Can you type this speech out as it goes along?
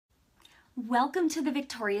Welcome to the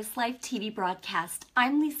Victorious Life TV broadcast.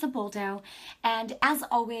 I'm Lisa Buldo, and as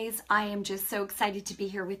always, I am just so excited to be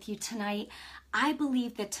here with you tonight. I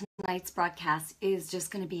believe that tonight's broadcast is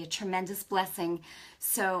just going to be a tremendous blessing,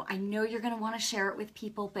 so I know you're going to want to share it with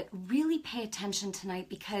people, but really pay attention tonight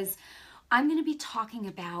because I'm going to be talking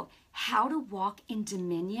about how to walk in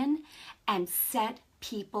dominion and set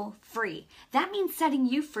people free. That means setting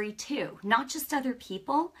you free too, not just other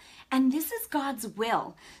people. And this is God's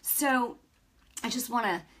will. So I just want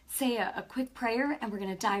to say a quick prayer and we're going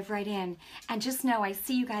to dive right in. And just know I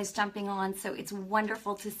see you guys jumping on, so it's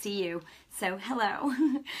wonderful to see you. So hello.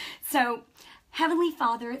 So Heavenly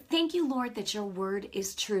Father, thank you, Lord, that your word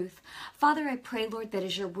is truth. Father, I pray, Lord, that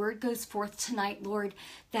as your word goes forth tonight, Lord,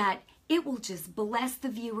 that it will just bless the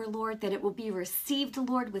viewer, Lord, that it will be received,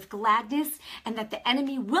 Lord, with gladness, and that the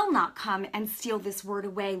enemy will not come and steal this word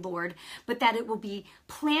away, Lord, but that it will be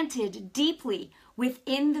planted deeply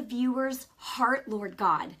within the viewer's heart, Lord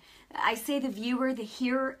God. I say the viewer, the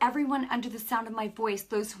hearer, everyone under the sound of my voice,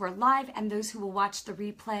 those who are live and those who will watch the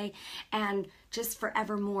replay, and just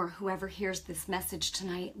forevermore, whoever hears this message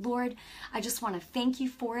tonight. Lord, I just want to thank you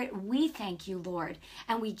for it. We thank you, Lord,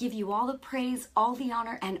 and we give you all the praise, all the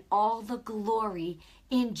honor, and all the glory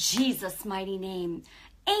in Jesus' mighty name.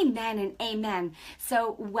 Amen and amen.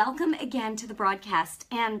 So welcome again to the broadcast.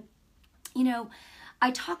 And, you know, I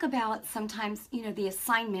talk about sometimes, the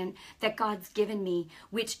assignment that God's given me,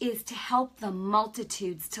 which is to help the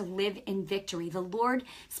multitudes to live in victory. The Lord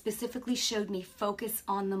specifically showed me focus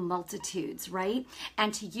on the multitudes, right?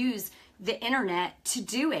 And to use the internet to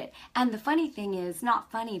do it. And the funny thing is, not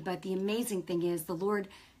funny, but the amazing thing is the Lord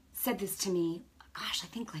said this to me, gosh, I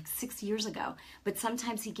think like 6 years ago, but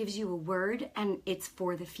sometimes he gives you a word and it's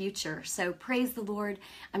for the future. So praise the Lord.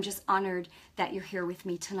 I'm just honored that you're here with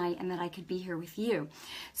me tonight and that I could be here with you.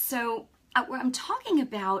 So I'm talking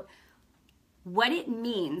about what it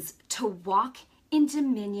means to walk in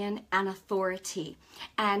dominion and authority.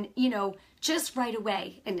 And, just right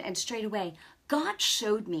away and straight away, God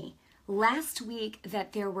showed me last week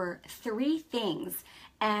that there were 3 things,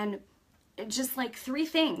 and just like 3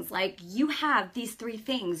 things, like you have these 3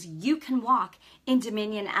 things, you can walk in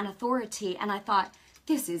dominion and authority. And I thought,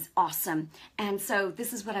 this is awesome. And so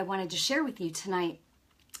this is what I wanted to share with you tonight.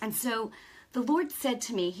 And so the Lord said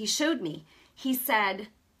to me, he showed me, he said,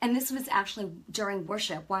 and this was actually during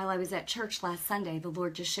worship while I was at church last Sunday, the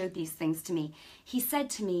Lord just showed these things to me. He said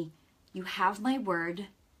to me, you have my word,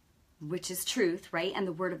 which is truth, right? And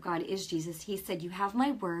the word of God is Jesus. He said, you have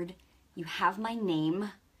my word, you have my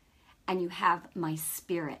name, and you have my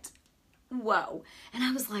spirit. Whoa. And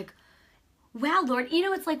I was like, wow, Lord,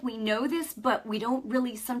 it's like we know this, but we don't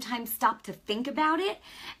really sometimes stop to think about it.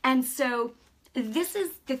 And so this is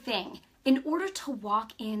the thing. In order to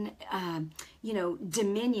walk in,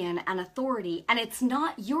 dominion and authority, and it's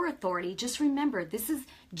not your authority, just remember, this is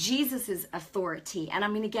Jesus's authority. And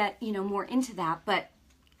I'm going to get, more into that, but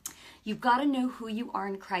you've got to know who you are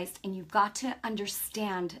in Christ, and you've got to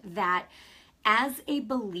understand that as a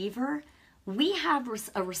believer, we have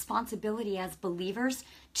a responsibility as believers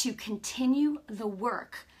to continue the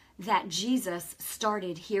work that Jesus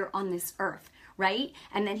started here on this earth, right?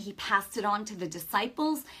 And then he passed it on to the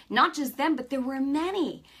disciples, not just them, but there were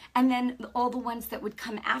many. And then all the ones that would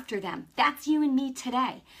come after them. That's you and me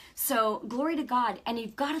today. So glory to God. And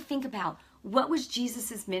you've got to think about, what was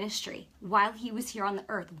Jesus's ministry while he was here on the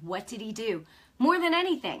earth? What did he do? More than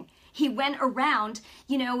anything, he went around,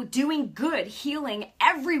 doing good, healing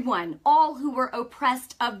everyone, all who were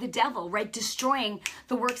oppressed of the devil, right? Destroying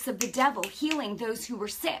the works of the devil, healing those who were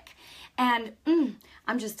sick. And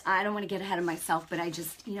I don't want to get ahead of myself, but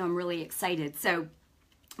I'm really excited. So,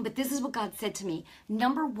 but this is what God said to me.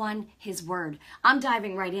 Number 1, his word. I'm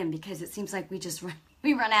diving right in because it seems like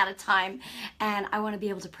we run out of time, and I want to be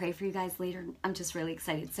able to pray for you guys later. I'm just really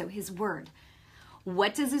excited. So his word.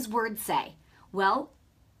 What does his word say? Well,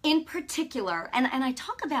 in particular, and I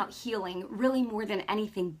talk about healing really more than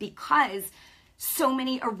anything because so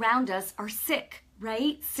many around us are sick,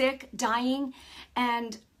 right? Sick, dying,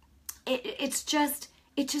 and it just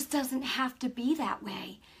doesn't have to be that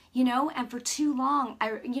way, and for too long,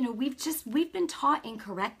 we've been taught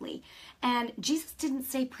incorrectly. And Jesus didn't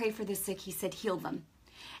say pray for the sick, he said heal them.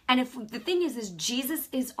 And if the thing is Jesus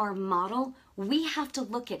is our model, we have to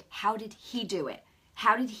look at how did he do it?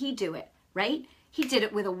 How did he do it, right? He did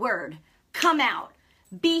it with a word. Come out,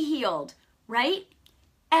 be healed, right?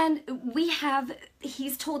 And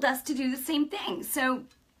he's told us to do the same thing. So,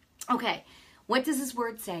 okay, what does his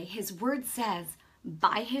word say? His word says,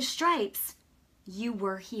 by his stripes, you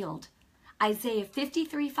were healed. Isaiah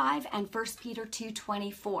 53:5 and 1 Peter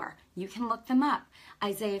 2:24. You can look them up.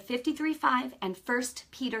 Isaiah 53:5 and 1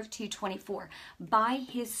 Peter 2:24. By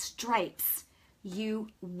his stripes you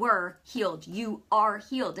were healed. You are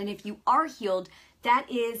healed. And if you are healed, that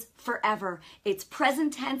is forever. It's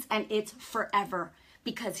present tense and it's forever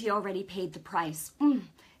because he already paid the price.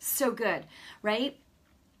 So good, right?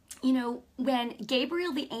 You know, when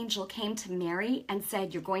Gabriel the angel came to Mary and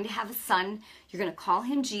said, you're going to have a son, you're going to call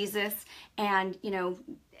him Jesus, and, you know,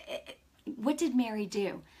 what did Mary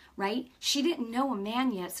do, right? She didn't know a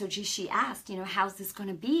man yet, so she asked, you know, how's this going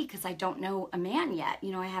to be? Because I don't know a man yet.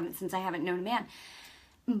 You know, I haven't known a man.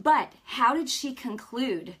 But how did she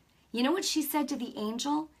conclude? You know what she said to the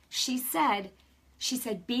angel? She said,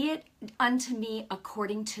 be it unto me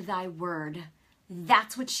according to thy word.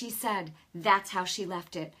 That's what she said. That's how she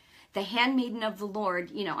left it. The handmaiden of the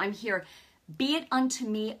Lord, you know, I'm here. Be it unto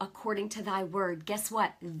me according to thy word. Guess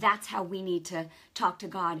what? That's how we need to talk to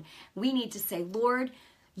God. We need to say, Lord,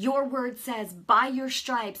 your word says, by your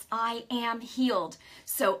stripes I am healed.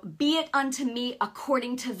 So be it unto me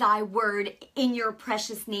according to thy word in your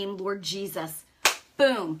precious name, Lord Jesus.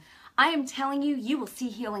 Boom. I am telling you, you will see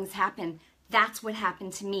healings happen. That's what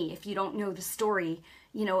happened to me. If you don't know the story,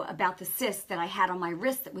 you know, about the cyst that I had on my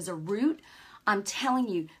wrist that was a root, I'm telling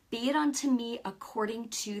you, be it unto me according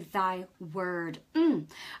to thy word.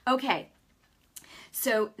 Okay,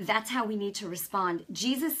 so that's how we need to respond.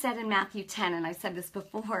 Jesus said in Matthew 10, and I said this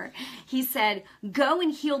before, he said, go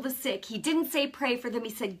and heal the sick. He didn't say pray for them.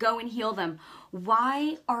 He said, go and heal them.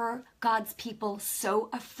 Why are God's people so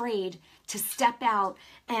afraid to step out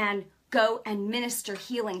and go and minister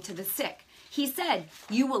healing to the sick? He said,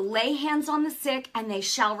 you will lay hands on the sick and they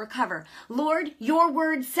shall recover. Lord, your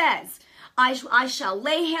word says, I shall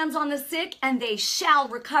lay hands on the sick and they shall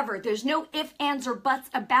recover. There's no ifs, ands, or buts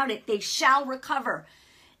about it. They shall recover.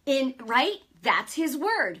 Right? That's his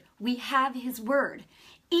word. We have his word.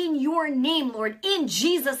 In your name, Lord, in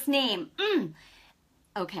Jesus' name.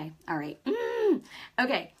 Okay, all right.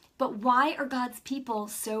 Okay. But why are God's people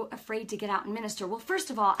so afraid to get out and minister? Well,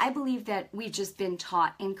 first of all, I believe that we've just been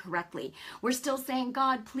taught incorrectly. We're still saying,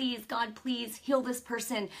 God, please, heal this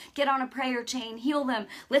person. Get on a prayer chain, heal them.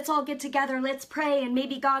 Let's all get together, let's pray, and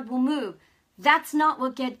maybe God will move. That's not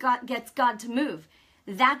what gets God to move.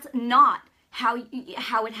 That's not how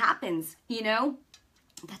it happens, you know?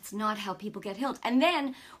 That's not how people get healed. And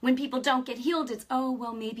then when people don't get healed, it's, oh,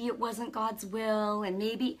 well, maybe it wasn't God's will, and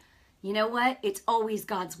maybe... You know what? It's always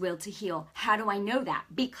God's will to heal. How do I know that?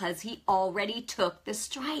 Because he already took the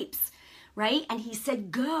stripes, right? And he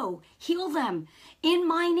said, go, heal them in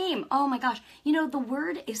my name. Oh my gosh. You know, the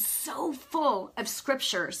word is so full of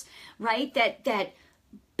scriptures, right? That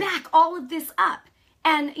back all of this up.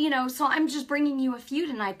 And, you know, so I'm just bringing you a few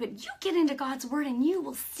tonight, but you get into God's word and you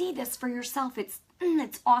will see this for yourself. It's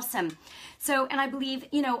awesome. So, and I believe,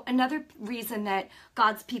 you know, another reason that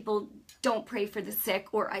God's people don't pray for the sick,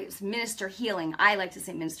 or minister healing. I like to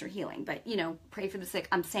say minister healing, but, you know, pray for the sick.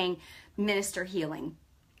 I'm saying minister healing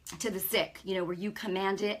to the sick, you know, where you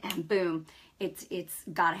command it and boom, it's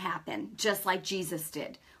got to happen, just like Jesus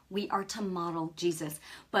did. We are to model Jesus.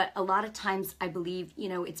 But a lot of times I believe, you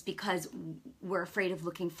know, it's because we're afraid of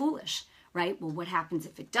looking foolish, right? Well, what happens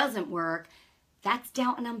if it doesn't work? That's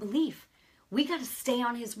doubt and unbelief. We got to stay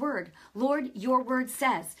on his word. Lord, your word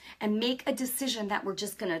says, and make a decision that we're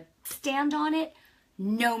just going to stand on it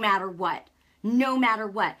no matter what. No matter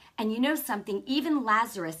what. And you know something, even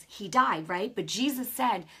Lazarus, he died, right? But Jesus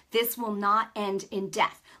said, this will not end in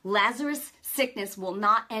death. Lazarus' sickness will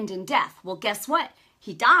not end in death. Well, guess what?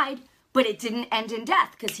 He died, but it didn't end in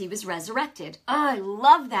death because he was resurrected. Oh, I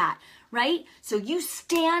love that, right? So you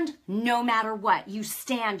stand no matter what. You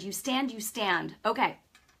stand, you stand, you stand. Okay.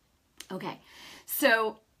 Okay,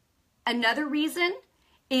 so another reason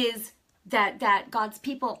is that God's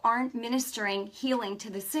people aren't ministering healing to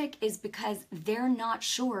the sick is because they're not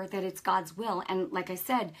sure that it's God's will. And like I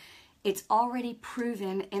said, it's already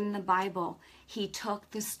proven in the Bible. He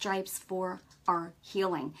took the stripes for our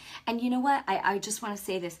healing. And you know what? I just want to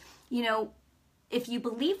say this. You know, if you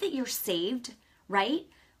believe that you're saved, right?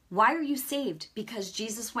 Why are you saved? Because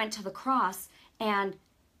Jesus went to the cross and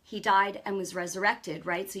he died and was resurrected,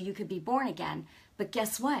 right? So you could be born again. But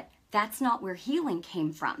guess what? That's not where healing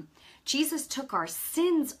came from. Jesus took our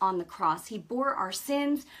sins on the cross. He bore our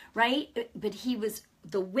sins, right? But he was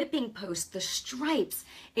the whipping post, the stripes,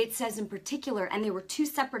 it says in particular, and there were two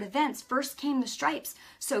separate events. First came the stripes.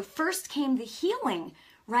 So first came the healing,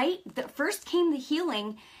 right? First came the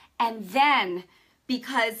healing, and then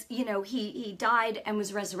because, you know, he died and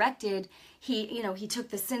was resurrected, he took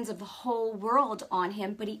the sins of the whole world on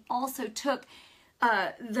him, but he also took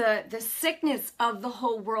the sickness of the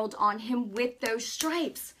whole world on him with those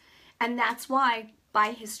stripes. And that's why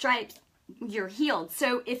by his stripes you're healed.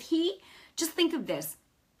 So if he, just think of this,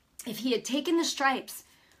 if he had taken the stripes,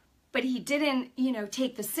 but he didn't,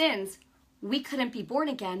 take the sins, we couldn't be born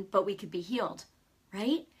again, but we could be healed,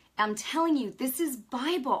 right? I'm telling you, this is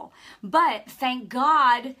Bible. But thank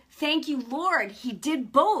God, thank you, Lord, he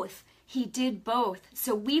did both. He did both.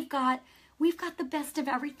 So we've got the best of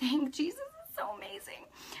everything. Jesus is so amazing.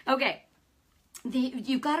 Okay,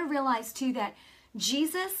 you've got to realize too that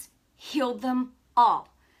Jesus healed them all,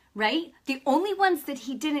 right? The only ones that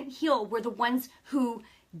he didn't heal were the ones who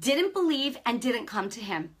didn't believe and didn't come to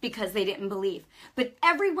him because they didn't believe. But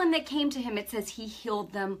everyone that came to him, it says he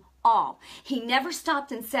healed them all. He never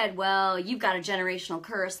stopped and said, well, you've got a generational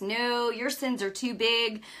curse. No, your sins are too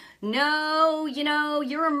big. No,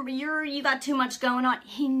 you got too much going on.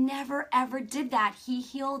 He never ever did that. He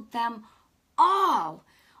healed them all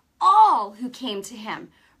who came to him,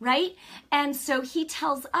 right? And so he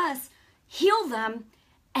tells us, heal them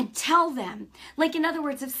and tell them. Like, in other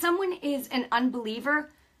words, if someone is an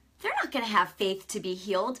unbeliever, they're not going to have faith to be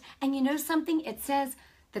healed. And you know something? It says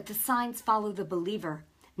that the signs follow the believer,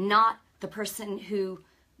 not the person who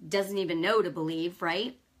doesn't even know to believe,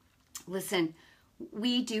 right? Listen,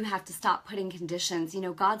 we do have to stop putting conditions.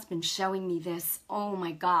 God's been showing me this, oh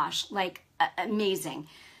my gosh, like amazing,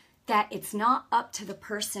 that it's not up to the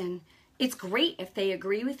person. It's great if they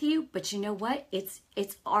agree with you, but you know what? It's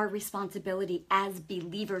our responsibility as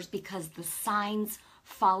believers, because the signs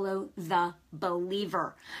follow the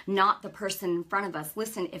believer, not the person in front of us.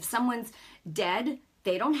 Listen, if someone's dead,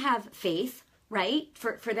 they don't have faith, right?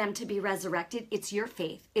 For them to be resurrected, it's your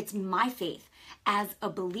faith. It's my faith as a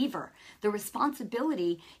believer. The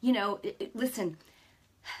responsibility, listen,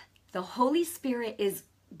 the Holy Spirit is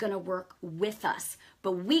going to work with us,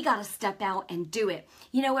 but we got to step out and do it.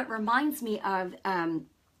 It reminds me of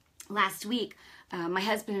last week, my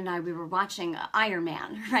husband and I, we were watching Iron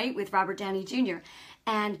Man, right, with Robert Downey Jr.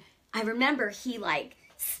 And I remember he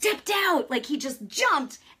stepped out, he just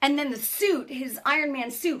jumped, and then the suit, his Iron Man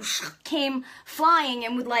suit, came flying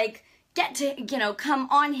and would get to, come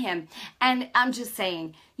on him. And I'm just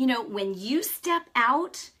saying, when you step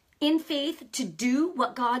out in faith to do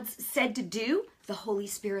what God's said to do, the Holy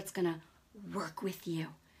Spirit's going to work with you.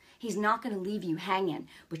 He's not going to leave you hanging,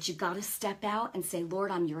 but you got to step out and say,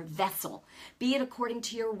 Lord, I'm your vessel. Be it according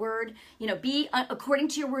to your word. According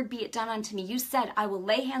to your word, be it done unto me. You said, I will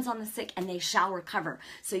lay hands on the sick and they shall recover.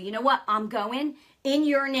 So you know what? I'm going in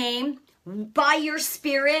your name, by your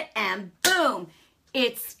spirit, and boom,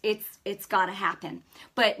 it's got to happen.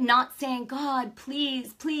 But not saying, God,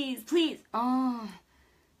 please, please, please. Oh,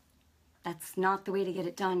 that's not the way to get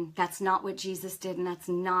it done. That's not what Jesus did, and that's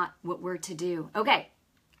not what we're to do. Okay.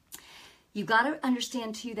 You got to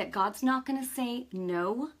understand too that God's not going to say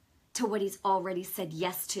no to what he's already said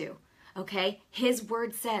yes to. Okay? His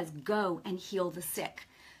word says, go and heal the sick.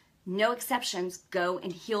 No exceptions, go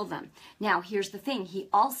and heal them. Now, here's the thing. He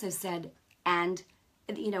also said, and,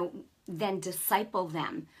 then disciple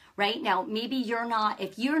them, right? Now, maybe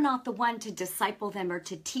if you're not the one to disciple them or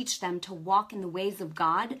to teach them to walk in the ways of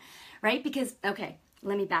God, right? Because, okay,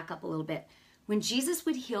 let me back up a little bit. When Jesus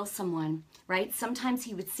would heal someone, right, sometimes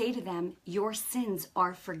he would say to them, your sins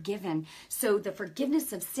are forgiven. So the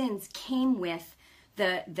forgiveness of sins came with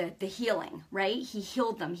the healing, right? He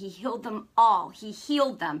healed them. He healed them all. He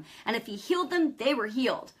healed them. And if he healed them, they were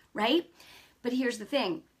healed, right? But here's the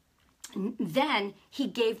thing. Then he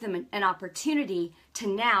gave them an opportunity to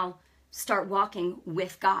now start walking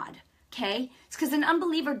with God. Okay? It's because an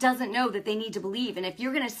unbeliever doesn't know that they need to believe. And if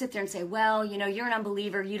you're going to sit there and say, well, you're an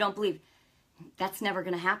unbeliever, you don't believe, that's never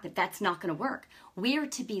going to happen. That's not going to work. We are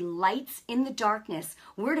to be lights in the darkness.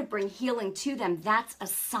 We're to bring healing to them. That's a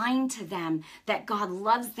sign to them that God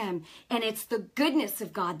loves them. And it's the goodness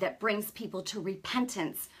of God that brings people to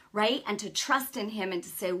repentance, right? And to trust in him and to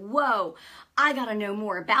say, whoa, I got to know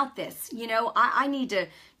more about this. I need to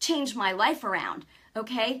change my life around.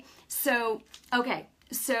 Okay? So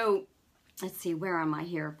let's see, where am I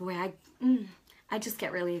here? Boy, I just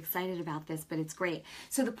get really excited about this, but it's great.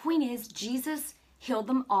 So the point is, Jesus healed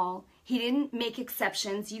them all. He didn't make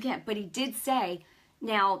exceptions. But he did say,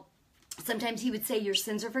 now, sometimes he would say, your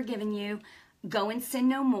sins are forgiven you. Go and sin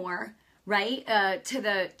no more, right? To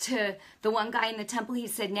the one guy in the temple, he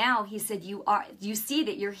said, you see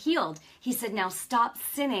that you're healed. He said, now stop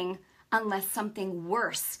sinning unless something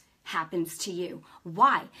worse happens to you.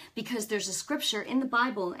 Why? Because there's a scripture in the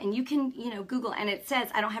Bible, and you can, Google, and it says,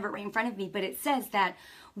 I don't have it right in front of me, but it says that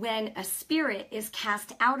when a spirit is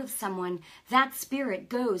cast out of someone, that spirit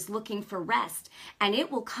goes looking for rest, and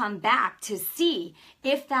it will come back to see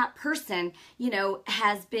if that person,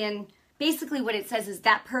 has been, basically what it says is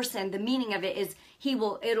that person, the meaning of it is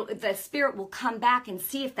the spirit will come back and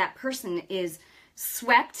see if that person is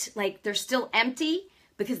swept, like they're still empty,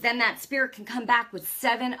 because then that spirit can come back with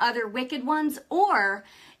 7 other wicked ones, or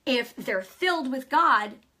if they're filled with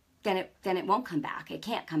God, then it won't come back. It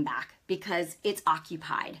can't come back because it's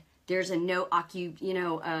occupied. There's an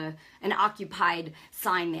occupied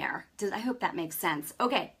sign there. I hope that makes sense.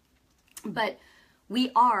 Okay, but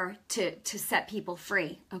we are to set people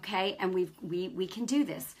free, okay? And we can do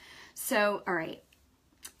this. So, all right.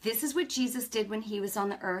 This is what Jesus did when he was on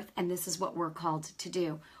the earth, and this is what we're called to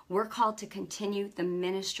do. We're called to continue the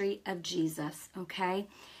ministry of Jesus, okay?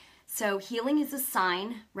 So healing is a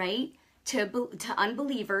sign, right, to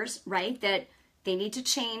unbelievers, right, that they need to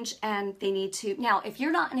change and they need to... Now, if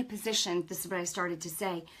you're not in a position, this is what I started to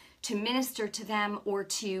say, to minister to them or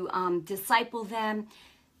to disciple them,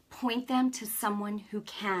 point them to someone who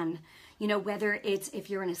can. Whether it's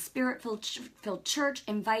if you're in a spirit-filled church,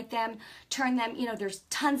 invite them, turn them, there's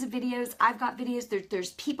tons of videos. I've got videos.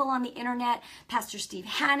 There's people on the internet. Pastor Steve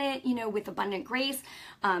Hannett, with Abundant Grace,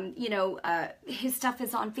 his stuff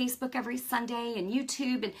is on Facebook every Sunday and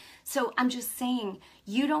YouTube. And so I'm just saying,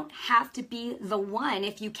 you don't have to be the one.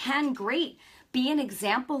 If you can, great. Be an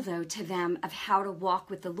example, though, to them of how to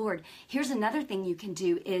walk with the Lord. Here's another thing you can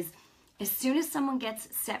do is, as soon as someone gets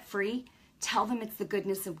set free, tell them it's the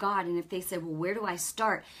goodness of God. And if they say, well, where do I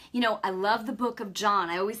start? I love the book of John.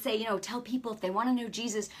 I always say, tell people if they want to know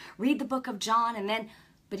Jesus, read the book of John. And then,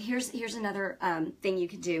 but here's another thing you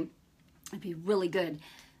can do. It'd be really good.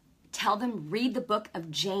 Tell them, read the book of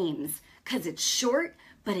James, because it's short,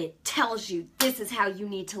 but it tells you this is how you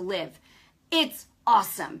need to live. It's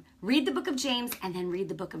awesome. Read the book of James and then read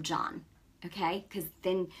the book of John. Okay? Because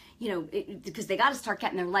then, because they got to start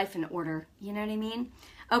getting their life in order. You know what I mean?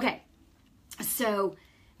 Okay. So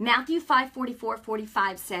Matthew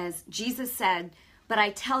 5:44-45 says, Jesus said, but I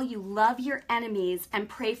tell you, love your enemies and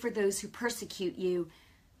pray for those who persecute you.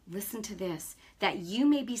 Listen to this, that you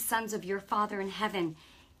may be sons of your Father in heaven.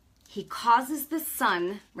 He causes the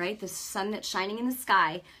sun, right, the sun that's shining in the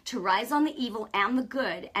sky, to rise on the evil and the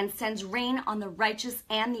good, and sends rain on the righteous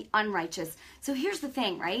and the unrighteous. So here's the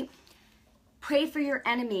thing, right? Pray for your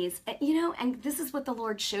enemies. And this is what the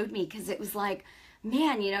Lord showed me, because it was like,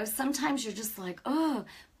 man, sometimes you're just like, oh,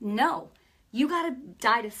 no, you got to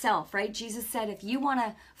die to self, right? Jesus said, if you want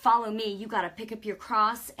to follow me, you got to pick up your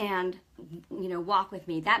cross and, walk with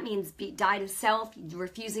me. That means die to self,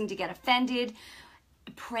 refusing to get offended,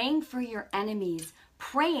 praying for your enemies,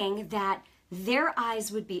 praying that their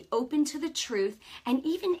eyes would be open to the truth, and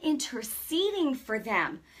even interceding for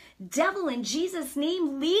them. Devil, in Jesus'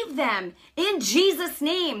 name, leave them. In Jesus'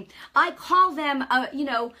 name, I call them,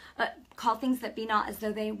 call things that be not as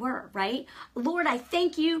though they were, right? Lord, I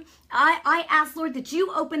thank you. I ask, Lord, that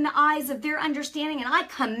you open the eyes of their understanding, and I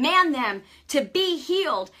command them to be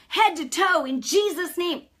healed head to toe in Jesus'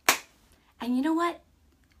 name. And you know what?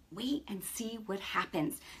 Wait and see what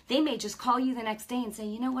happens. They may just call you the next day and say,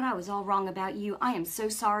 you know what? I was all wrong about you. I am so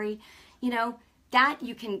sorry. That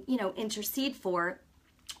you can, intercede for.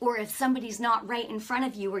 Or if somebody's not right in front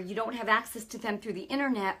of you, or you don't have access to them through the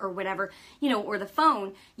internet or whatever, or the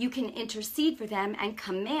phone, you can intercede for them and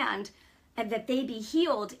command that they be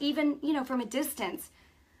healed, even, from a distance.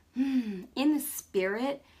 In the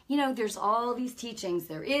spirit, there's all these teachings.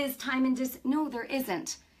 There is time and distance. No, there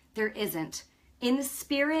isn't. There isn't. In the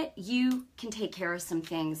spirit, you can take care of some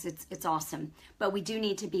things. It's awesome. But we do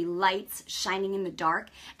need to be lights shining in the dark.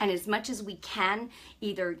 And as much as we can,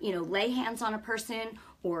 either, lay hands on a person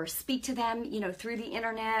or speak to them, through the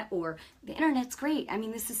internet, or the internet's great. I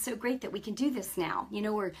mean, this is so great that we can do this now,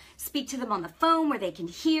 or speak to them on the phone where they can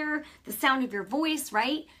hear the sound of your voice,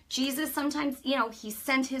 right? Jesus, sometimes, he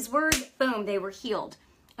sent his word, boom, they were healed.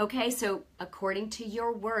 Okay, so according to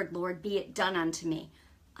your word, Lord, be it done unto me.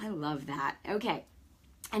 I love that. Okay.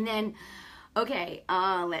 And then,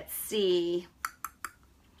 let's see.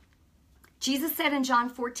 Jesus said in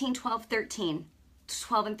John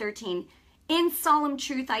 14:12 and 13, in solemn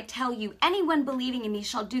truth, I tell you, anyone believing in me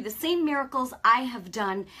shall do the same miracles I have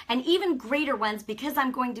done, and even greater ones, because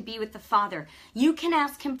I'm going to be with the Father. You can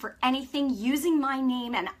ask him for anything using my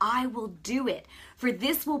name, and I will do it. For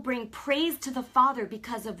this will bring praise to the Father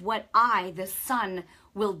because of what I, the Son,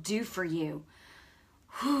 will do for you.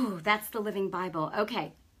 Whew, that's the Living Bible.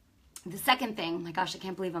 Okay. The second thing, my gosh, I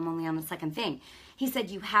can't believe I'm only on the second thing. He said,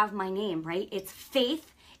 you have my name, right? It's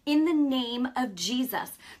faith in the name of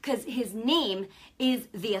Jesus, because his name is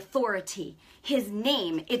the authority. His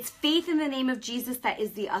name, it's faith in the name of Jesus that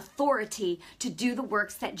is the authority to do the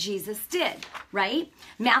works that Jesus did, right?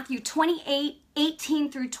 Matthew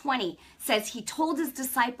 28:18 through 20 says he told his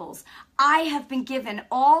disciples, I have been given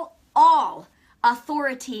all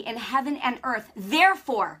authority in heaven and earth.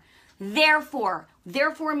 Therefore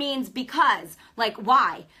means because. Like,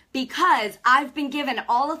 why? Because I've been given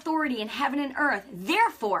all authority in heaven and earth.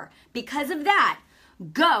 Therefore, because of that,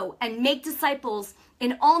 go and make disciples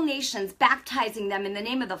in all nations, baptizing them in the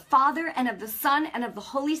name of the Father and of the Son and of the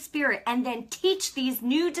Holy Spirit, and then teach these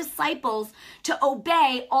new disciples to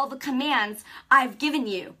obey all the commands I've given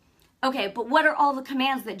you. Okay, but what are all the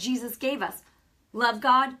commands that Jesus gave us? Love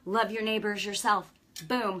God, love your neighbors yourself.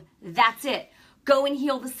 Boom, that's it. Go and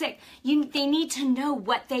heal the sick. They need to know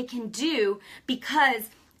what they can do, because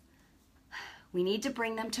we need to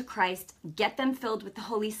bring them to Christ, get them filled with the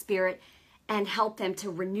Holy Spirit, and help them to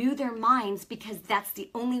renew their minds, because that's the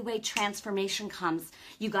only way transformation comes.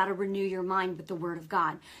 You got to renew your mind with the Word of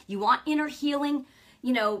God. You want inner healing,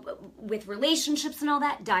 with relationships and all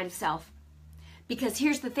that, die to self. Because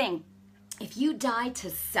here's the thing. If you die to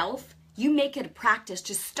self, you make it a practice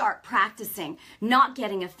to start practicing, not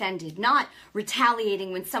getting offended, not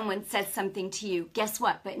retaliating when someone says something to you. Guess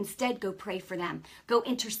what? But instead, go pray for them. Go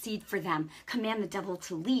intercede for them. Command the devil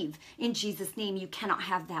to leave. In Jesus' name, you cannot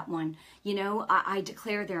have that one. I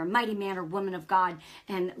declare they're a mighty man or woman of God.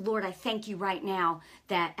 And Lord, I thank you right now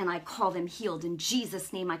and I call them healed. In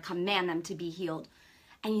Jesus' name, I command them to be healed.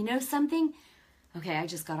 And you know something? Okay, I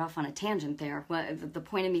just got off on a tangent there. Well, the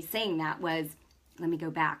point of me saying that was, let me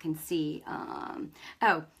go back and see.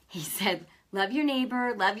 He said, love your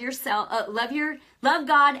neighbor, love yourself, love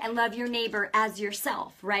God and love your neighbor as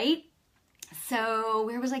yourself, right? So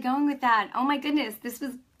where was I going with that? Oh my goodness,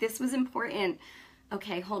 this was important.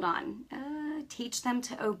 Okay, hold on. Teach them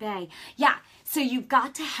to obey. Yeah, so you've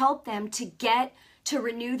got to help them to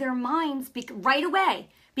renew their minds right away,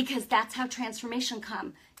 because that's how transformation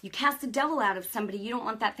comes. You cast the devil out of somebody, you don't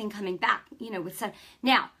want that thing coming back,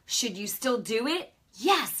 Now, should you still do it?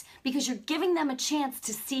 Yes, because you're giving them a chance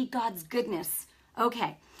to see God's goodness.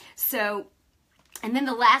 Okay, so, and then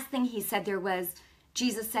the last thing he said there was,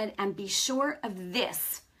 Jesus said, and be sure of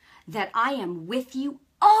this, that I am with you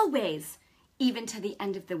always, even to the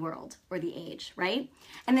end of the world or the age, right?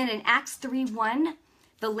 And then in Acts 3:1,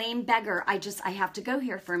 the lame beggar, I have to go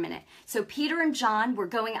here for a minute. So Peter and John were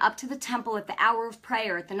going up to the temple at the hour of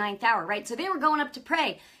prayer, at the 9th hour, right? So they were going up to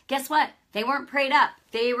pray. Guess what? They weren't prayed up.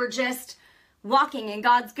 They were just walking in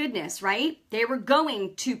God's goodness, right? They were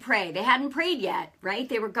going to pray. They hadn't prayed yet, right?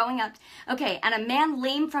 They were going up. Okay, and a man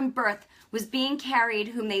lame from birth was being carried,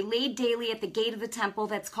 whom they laid daily at the gate of the temple,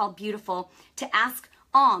 that's called Beautiful, to ask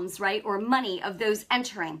alms, right, or money of those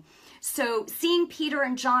entering. So seeing Peter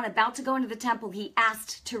and John about to go into the temple, he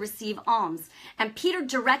asked to receive alms. And Peter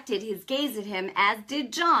directed his gaze at him, as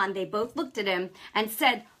did John. They both looked at him and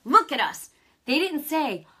said, look at us. They didn't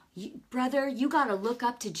say, brother, you got to look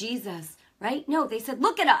up to Jesus, right? No, they said,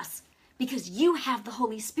 look at us, because you have the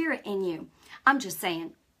Holy Spirit in you. I'm just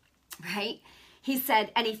saying, right? He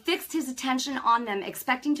said, and he fixed his attention on them,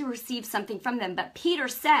 expecting to receive something from them. But Peter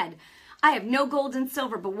said, I have no gold and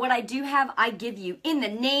silver, but what I do have, I give you. In the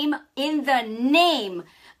name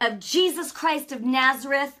of Jesus Christ of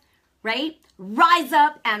Nazareth, right? Rise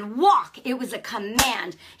up and walk. It was a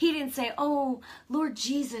command. He didn't say, oh, Lord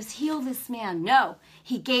Jesus, heal this man. No,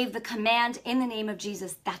 he gave the command in the name of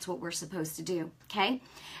Jesus. That's what we're supposed to do, okay?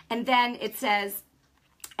 And then it says,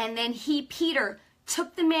 and then Peter,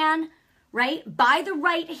 took the man, right, by the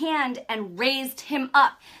right hand and raised him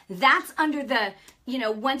up. That's under the,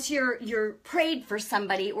 once you're prayed for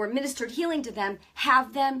somebody or ministered healing to them,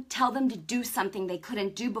 tell them to do something they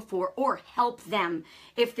couldn't do before, or help them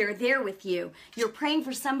if they're there with you. You're praying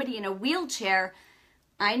for somebody in a wheelchair.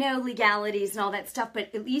 I know legalities and all that stuff,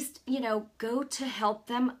 but at least, go to help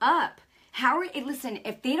them up. Listen,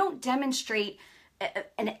 if they don't demonstrate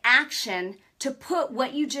an action to put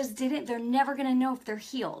what you just did in, they're never going to know if they're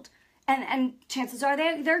healed. And chances are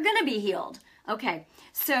they're going to be healed. Okay,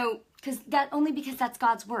 so because that's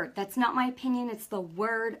God's word. That's not my opinion. It's the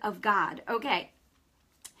word of God. Okay.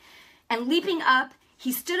 And leaping up,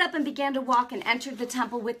 he stood up and began to walk and entered the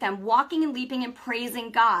temple with them, walking and leaping and praising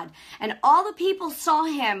God. And all the people saw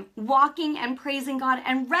him walking and praising God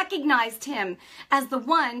and recognized him as the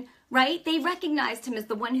one, right? They recognized him as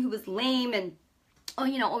the one who was lame and,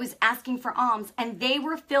 always asking for alms. And they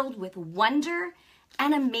were filled with wonder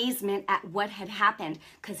and amazement at what had happened,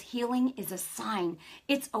 because healing is a sign.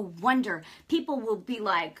 It's a wonder. People will be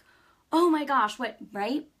like, oh my gosh, what,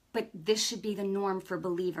 right? But this should be the norm for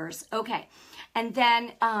believers. Okay. And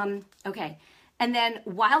then, And then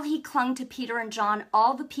while he clung to Peter and John,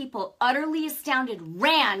 all the people, utterly astounded,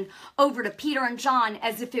 ran over to Peter and John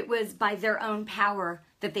as if it was by their own power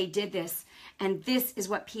that they did this. And this is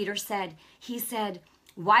what Peter said. He said,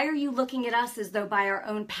 why are you looking at us as though by our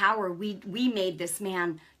own power we made this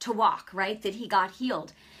man to walk, right? That he got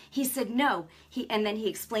healed. He said, no. And then he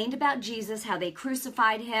explained about Jesus, how they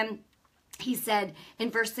crucified him. He said in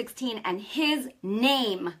verse 16, and his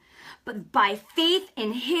name, but by faith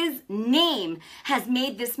in his name has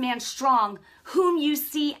made this man strong, whom you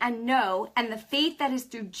see and know, and the faith that is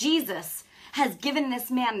through Jesus has given this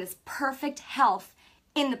man this perfect health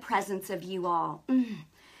in the presence of you all.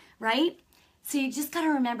 Right? So you just got to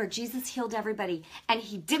remember, Jesus healed everybody, and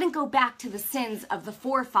he didn't go back to the sins of the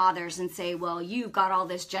forefathers and say, well, you've got all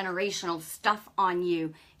this generational stuff on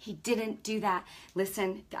you. He didn't do that.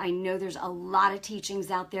 Listen, I know there's a lot of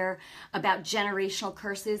teachings out there about generational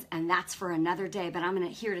curses, and that's for another day, but I'm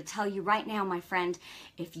here to tell you right now, my friend,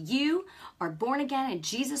 if you are born again and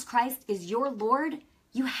Jesus Christ is your Lord,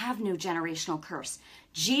 you have no generational curse.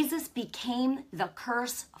 Jesus became the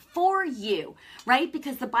curse for you, right?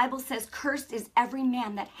 Because the Bible says, cursed is every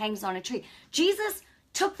man that hangs on a tree. Jesus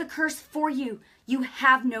took the curse for you. You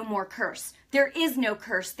have no more curse. There is no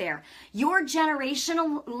curse there. Your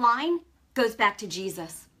generational line goes back to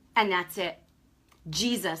Jesus, and that's it.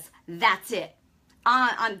 Jesus, that's it.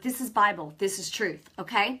 This is Bible. This is truth,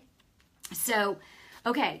 okay? So,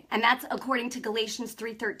 okay, and that's according to Galatians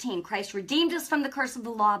 3:13. Christ redeemed us from the curse of the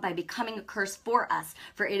law by becoming a curse for us.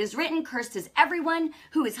 For it is written, cursed is everyone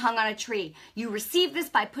who is hung on a tree. You receive this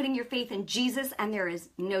by putting your faith in Jesus, and there is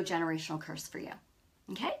no generational curse for you.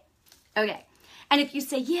 Okay? Okay. And if you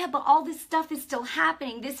say, yeah, but all this stuff is still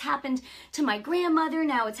happening. This happened to my grandmother.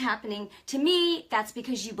 Now it's happening to me. That's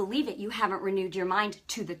because you believe it. You haven't renewed your mind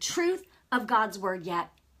to the truth of God's word yet.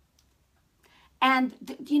 And,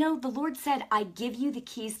 the Lord said, I give you the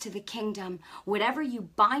keys to the kingdom. Whatever you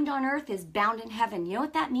bind on earth is bound in heaven. You know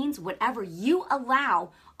what that means? Whatever you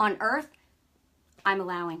allow on earth, I'm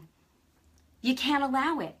allowing. You can't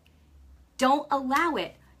allow it. Don't allow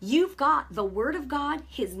it. You've got the word of God,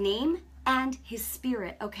 his name, and his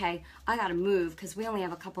spirit. Okay, I got to move because we only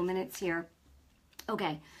have a couple minutes here.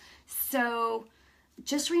 Okay, so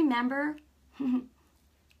just remember,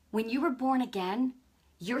 when you were born again,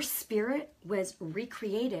 your spirit was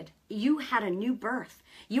recreated. You had a new birth.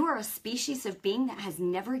 You are a species of being that has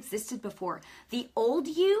never existed before. The old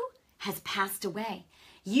you has passed away.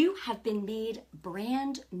 You have been made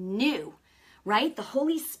brand new, right? The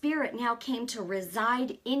Holy Spirit now came to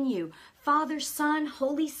reside in you. Father, Son,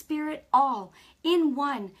 Holy Spirit, all in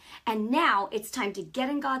one. And now it's time to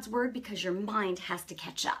get in God's word because your mind has to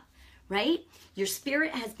catch up, right? Your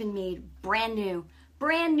spirit has been made brand new.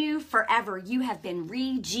 Brand new forever. You have been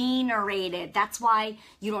regenerated. That's why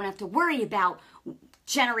you don't have to worry about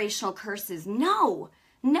generational curses. No.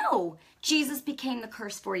 Jesus became the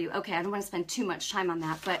curse for you. Okay, I don't want to spend too much time on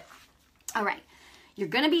that, but all right. You're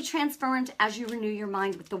going to be transformed as you renew your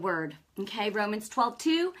mind with the word. Okay, Romans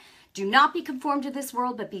 12:2. Do not be conformed to this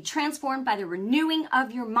world, but be transformed by the renewing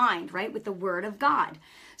of your mind, right, with the word of God,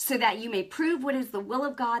 so that you may prove what is the will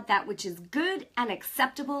of God, that which is good and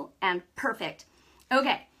acceptable and perfect.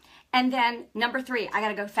 Okay, and then number 3, I got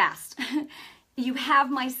to go fast. You have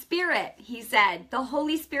my spirit, he said. The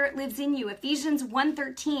Holy Spirit lives in you. Ephesians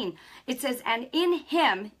 1:13, it says, and in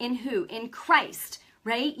him, in who? In Christ,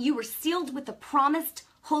 right? You were sealed with the promised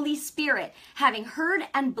Holy Spirit, having heard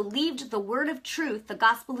and believed the word of truth, the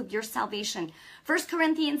gospel of your salvation. 1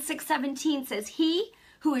 Corinthians 6:17 says, he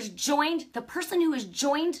who is joined, the person who is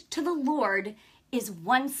joined to the Lord is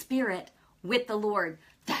one spirit with the Lord.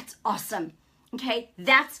 That's awesome. Okay,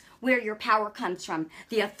 that's where your power comes from.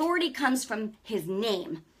 The authority comes from his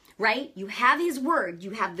name, right? You have his word,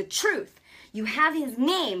 you have the truth, you have his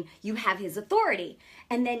name, you have his authority,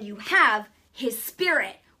 and then you have his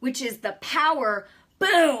spirit, which is the power,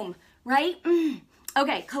 boom, right?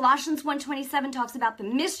 Okay, Colossians 1:27 talks about the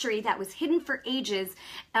mystery that was hidden for ages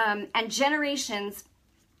and generations.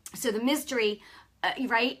 So the mystery,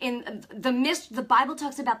 right, in the Bible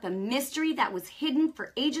talks about the mystery that was hidden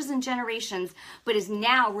for ages and generations, but is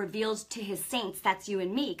now revealed to his saints. That's you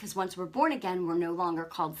and me, because once we're born again, we're no longer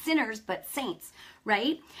called sinners, but saints,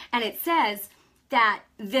 right? And it says that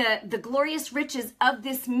the glorious riches of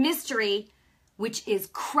this mystery, which is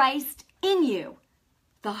Christ in you,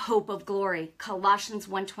 the hope of glory. Colossians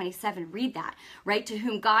 1:27, read that, right? To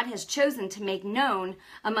whom God has chosen to make known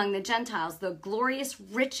among the Gentiles the glorious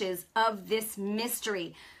riches of this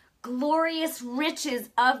mystery. Glorious riches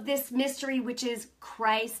of this mystery, which is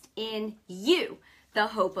Christ in you, the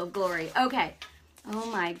hope of glory. Okay. Oh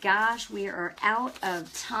my gosh, we are out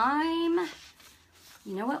of time.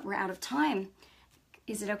 You know what? We're out of time.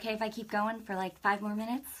 Is it okay if I keep going for like 5 more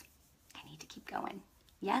minutes? I need to keep going.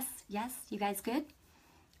 Yes? Yes? You guys good?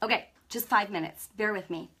 Okay, just 5 minutes. Bear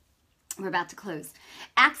with me. We're about to close.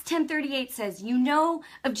 Acts 10:38 says, you know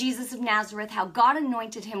of Jesus of Nazareth, how God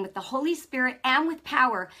anointed him with the Holy Spirit and with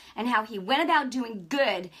power, and how he went about doing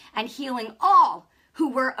good and healing all who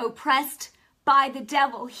were oppressed by the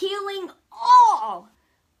devil. Healing all.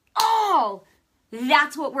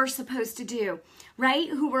 That's what we're supposed to do, right?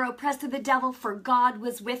 Who were oppressed of the devil, for God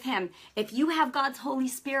was with him. If you have God's Holy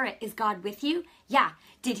Spirit, is God with you? Yeah.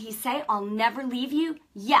 Did he say, I'll never leave you?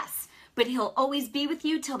 Yes. But he'll always be with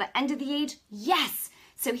you till the end of the age? Yes.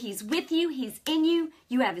 So he's with you, he's in you,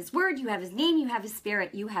 you have his word, you have his name, you have his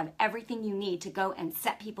spirit, you have everything you need to go and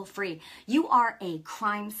set people free. You are a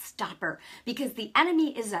crime stopper, because the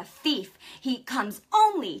enemy is a thief. He comes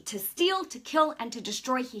only to steal, to kill, and to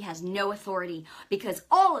destroy. He has no authority, because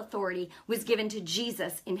all authority was given to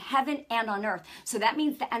Jesus in heaven and on earth. So that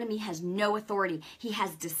means the enemy has no authority. He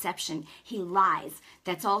has deception. He lies.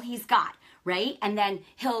 That's all he's got, right? And then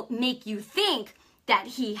he'll make you think that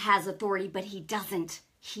he has authority, but he doesn't.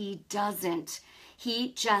 He doesn't.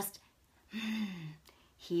 He just,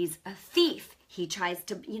 he's a thief. He tries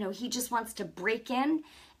to, he just wants to break in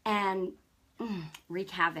and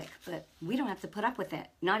wreak havoc, but we don't have to put up with it,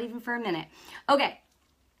 not even for a minute. Okay,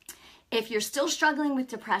 if you're still struggling with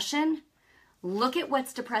depression, look at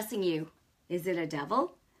what's depressing you. Is it a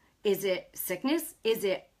devil? Is it sickness? Is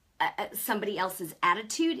it somebody else's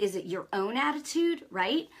attitude? Is it your own attitude,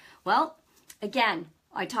 right? Well, again,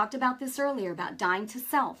 I talked about this earlier, about dying to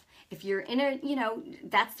self. If you're in a,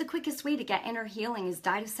 that's the quickest way to get inner healing, is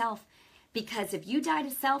die to self. Because if you die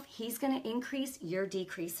to self, he's going to increase, you're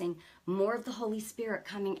decreasing. More of the Holy Spirit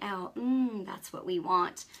coming out. That's what we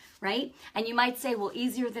want, right? And you might say, well,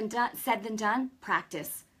 easier said than done.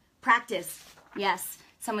 Practice. Practice. Yes.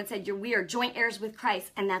 Someone said, we are joint heirs with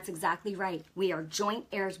Christ. And that's exactly right. We are joint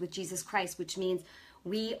heirs with Jesus Christ, which means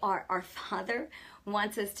our Father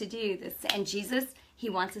wants us to do this. And Jesus, he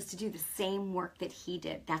wants us to do the same work that he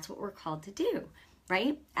did. That's what we're called to do,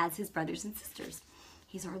 right? As his brothers and sisters.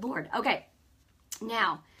 He's our Lord. Okay.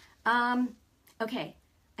 Now, okay.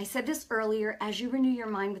 I said this earlier. As you renew your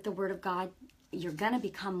mind with the word of God, you're going to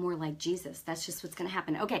become more like Jesus. That's just what's going to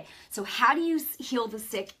happen. Okay. So how do you heal the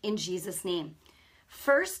sick in Jesus' name?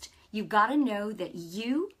 First, you've got to know that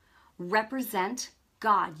you represent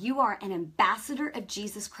God. You are an ambassador of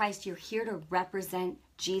Jesus Christ. You're here to represent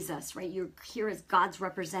Jesus, right? You're here as God's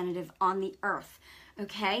representative on the earth,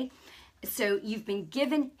 okay? So you've been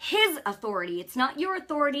given his authority. It's not your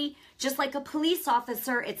authority, just like a police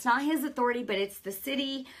officer. It's not his authority, but it's the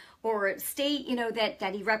city or state,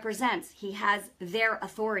 that he represents. He has their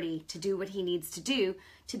authority to do what he needs to do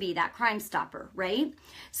to be that crime stopper, right?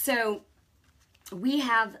 So we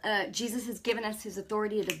have, Jesus has given us his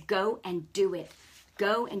authority to go and do it.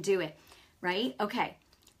 Go and do it, right? Okay,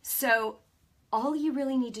 so all you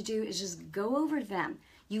really need to do is just go over to them.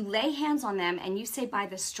 You lay hands on them and you say, by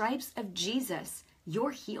the stripes of Jesus,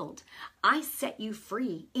 you're healed. I set you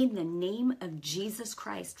free in the name of Jesus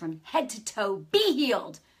Christ from head to toe. Be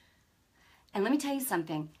healed. And let me tell you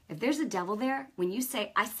something. If there's a devil there, when you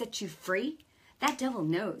say, I set you free, that devil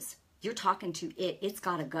knows. You're talking to it. It's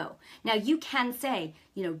got to go. Now you can say,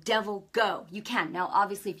 devil, go. You can. Now,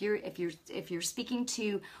 obviously, if you're speaking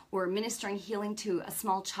to or ministering healing to a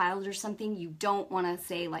small child or something, you don't want to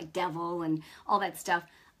say like devil and all that stuff.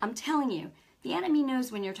 I'm telling you, the enemy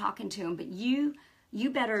knows when you're talking to him, but you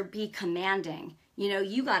better be commanding.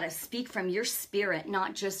 You got to speak from your spirit,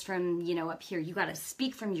 not just from, up here. You got to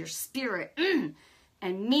speak from your spirit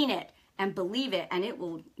and mean it and believe it, and it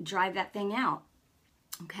will drive that thing out.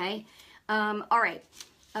 Okay. All right.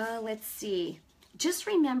 Let's see. Just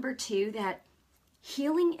remember too that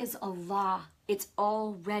healing is a law. It's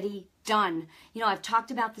already done. I've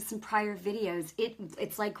talked about this in prior videos.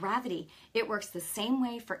 It's like gravity. It works the same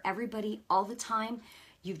way for everybody all the time.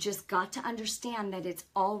 You've just got to understand that it's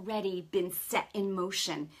already been set in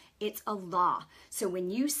motion. It's a law. So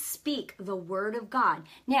when you speak the word of God,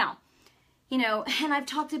 now, and I've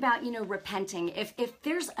talked about, repenting. If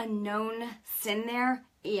there's a known sin there,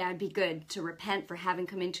 yeah, it'd be good to repent for having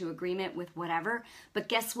come into agreement with whatever. But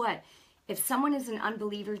guess what? If someone is an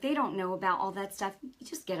unbeliever, they don't know about all that stuff. You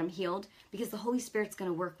just get them healed because the Holy Spirit's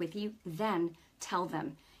going to work with you. Then tell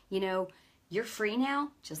them, you're free now,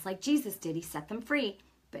 just like Jesus did. He set them free.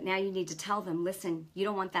 But now you need to tell them, listen, you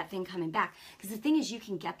don't want that thing coming back. Because the thing is, you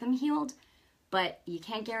can get them healed, but you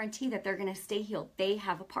can't guarantee that they're going to stay healed. They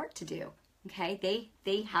have a part to do, okay?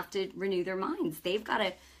 They have to renew their minds. They've got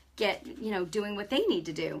to get, doing what they need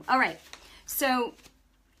to do. All right, so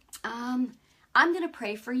I'm going to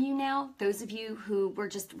pray for you now, those of you who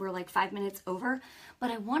we're like 5 minutes over, but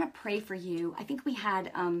I want to pray for you. I think we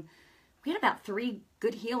had about 3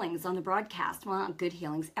 good healings on the broadcast. Well, not good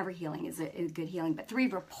healings. Every healing is a good healing, but 3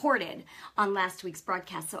 reported on last week's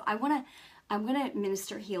broadcast. So I'm going to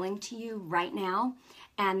minister healing to you right now.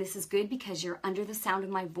 And this is good because you're under the sound of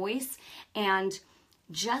my voice, and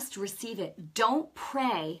just receive it. Don't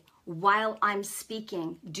pray while I'm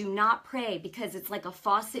speaking. Do not pray, because it's like a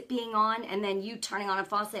faucet being on and then you turning on a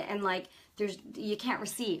faucet and like you can't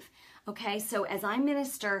receive. Okay? So as I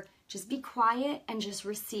minister, just be quiet and just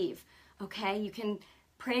receive. Okay, you can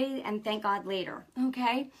pray and thank God later.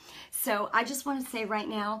 Okay, so I just want to say right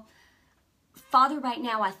now, Father, right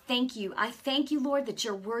now, I thank you. I thank you, Lord, that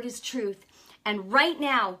your word is truth. And right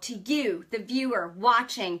now, to you, the viewer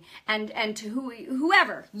watching, and to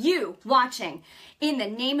whoever, you watching, in the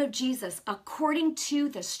name of Jesus, according to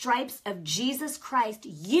the stripes of Jesus Christ,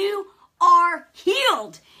 you are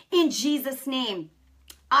healed in Jesus' name.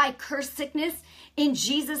 I curse sickness in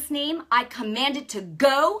Jesus' name. I command it to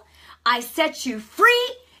go. I set you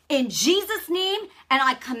free in Jesus' name, and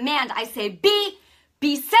I command, I say, be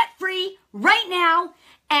set free right now,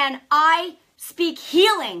 and I speak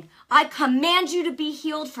healing. I command you to be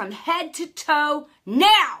healed from head to toe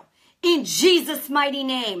now, in Jesus' mighty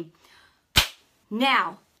name.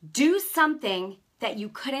 Now, do something that you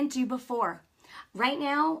couldn't do before. Right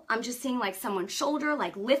now, I'm just seeing like someone's shoulder,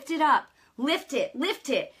 like lift it up, lift it,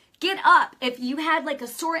 get up. If you had like a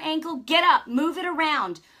sore ankle, get up, move it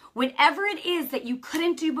around. Whatever it is that you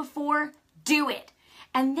couldn't do before, do it.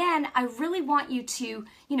 And then I really want you to,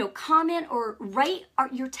 comment or write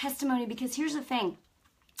your testimony, because here's the thing.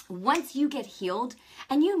 Once you get healed,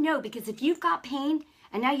 and because if you've got pain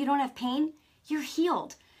and now you don't have pain, you're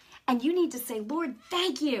healed. And you need to say, Lord,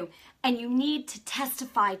 thank you. And you need to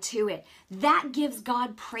testify to it. That gives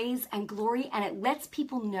God praise and glory, and it lets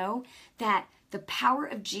people know that the power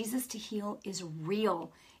of Jesus to heal is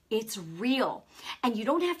real. It's real. And you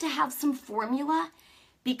don't have to have some formula,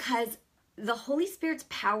 because the Holy Spirit's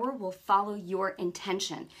power will follow your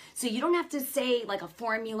intention. So you don't have to say like a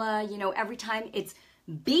formula, every time. It's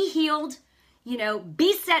be healed,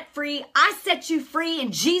 be set free. I set you free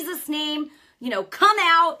in Jesus' name, come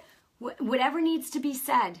out, whatever needs to be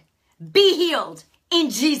said. Be healed in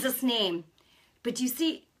Jesus' name. But you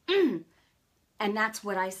see, and that's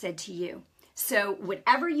what I said to you. So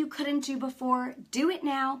whatever you couldn't do before, do it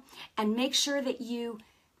now, and make sure that you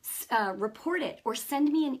report it or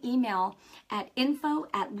send me an email at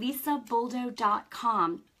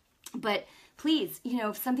info@lisabuldo.com. But please,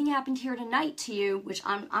 if something happened here tonight to you, which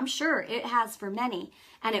I'm sure it has for many,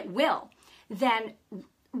 and it will, then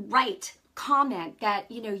write, comment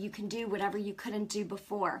that, you can do whatever you couldn't do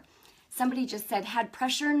before. Somebody just said, had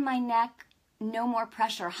pressure in my neck, no more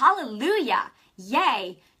pressure. Hallelujah.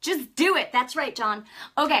 Yay. Just do it. That's right, John.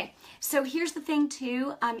 Okay, so here's the thing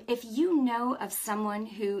too. If you know of someone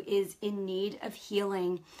who is in need of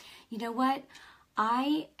healing, you know what?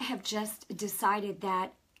 I have just decided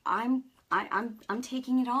that I'm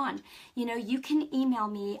taking it on. You can email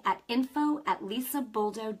me at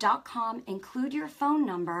info@lisabuldo.com, include your phone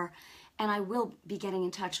number, and I will be getting in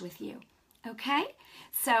touch with you. Okay?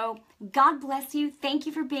 So God bless you. Thank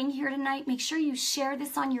you for being here tonight. Make sure you share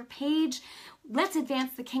this on your page. Let's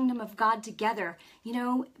advance the kingdom of God together.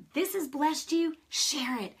 This has blessed you.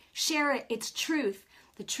 Share it. Share it. It's truth.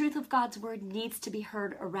 The truth of God's word needs to be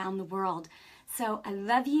heard around the world. So I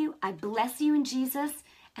love you. I bless you in Jesus,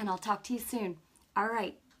 and I'll talk to you soon. All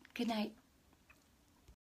right. Good night.